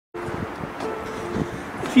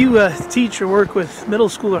If you teach or work with middle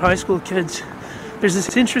school or high school kids, there's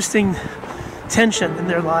this interesting tension in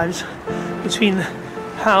their lives between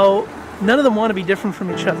how none of them want to be different from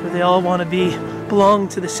each other. They all want to belong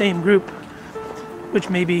to the same group, which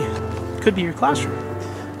maybe could be your classroom,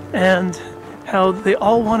 and how they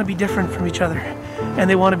all want to be different from each other and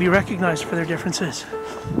they want to be recognized for their differences,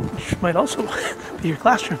 which might also be your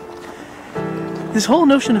classroom. This whole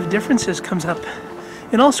notion of differences comes up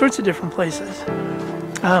in all sorts of different places.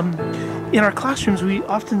 In our classrooms, we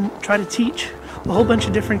often try to teach a whole bunch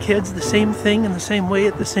of different kids the same thing in the same way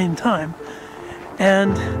at the same time,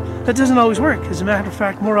 and that doesn't always work. As a matter of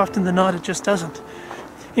fact, more often than not, it just doesn't.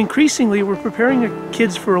 Increasingly, we're preparing our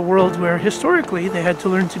kids for a world where historically they had to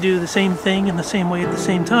learn to do the same thing in the same way at the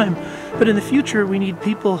same time, but in the future we need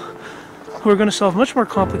people who are going to solve much more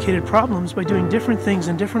complicated problems by doing different things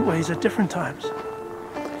in different ways at different times.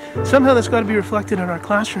 Somehow that's got to be reflected in our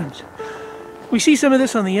classrooms. We see some of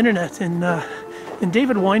this on the internet. In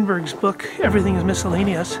David Weinberg's book, Everything is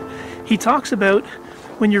Miscellaneous, he talks about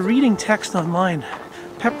when you're reading text online,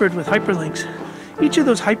 peppered with hyperlinks. Each of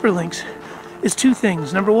those hyperlinks is two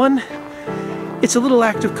things. Number one, it's a little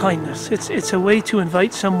act of kindness. It's a way to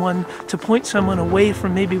invite someone, to point someone away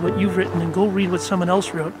from maybe what you've written and go read what someone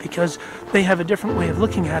else wrote because they have a different way of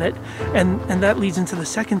looking at it. And that leads into the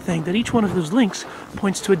second thing, that each one of those links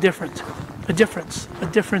points to a different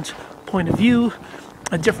point of view,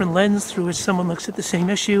 a different lens through which someone looks at the same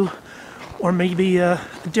issue, or maybe a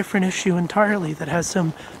different issue entirely that has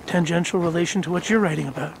some tangential relation to what you're writing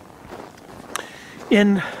about.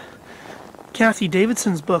 In Cathy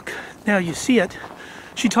Davidson's book, Now You See It,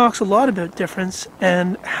 she talks a lot about difference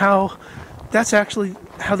and how that's actually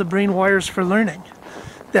how the brain wires for learning,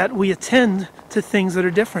 that we attend to things that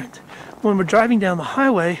are different. When we're driving down the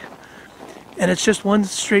highway and it's just one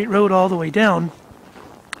straight road all the way down,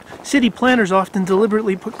 city planners often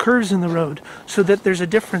deliberately put curves in the road so that there's a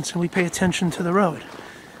difference and we pay attention to the road.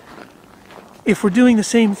 If we're doing the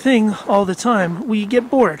same thing all the time, we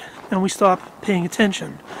get bored and we stop paying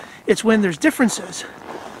attention. It's when there's differences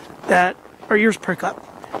that our ears perk up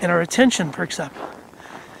and our attention perks up.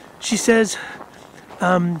 She says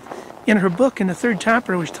in her book, in the third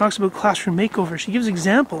chapter, which talks about classroom makeover, she gives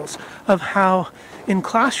examples of how in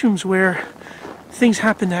classrooms where things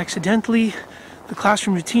happen accidentally, the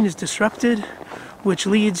classroom routine is disrupted, which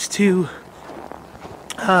leads to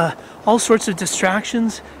all sorts of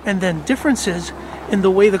distractions and then differences in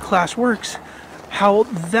the way the class works, how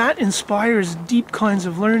that inspires deep kinds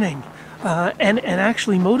of learning and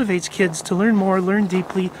actually motivates kids to learn more, learn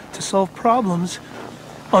deeply, to solve problems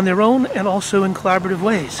on their own and also in collaborative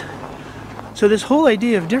ways. So this whole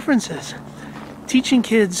idea of differences, teaching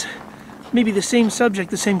kids maybe the same subject,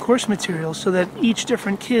 the same course material, so that each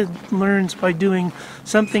different kid learns by doing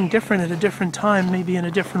something different at a different time, maybe in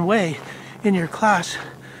a different way in your class.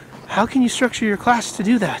 How can you structure your class to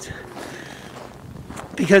do that?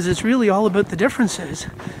 Because it's really all about the differences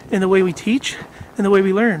in the way we teach and the way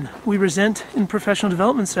we learn. We resent in professional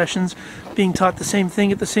development sessions being taught the same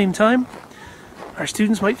thing at the same time. Our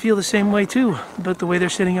students might feel the same way too about the way they're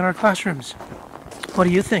sitting in our classrooms. What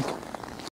do you think?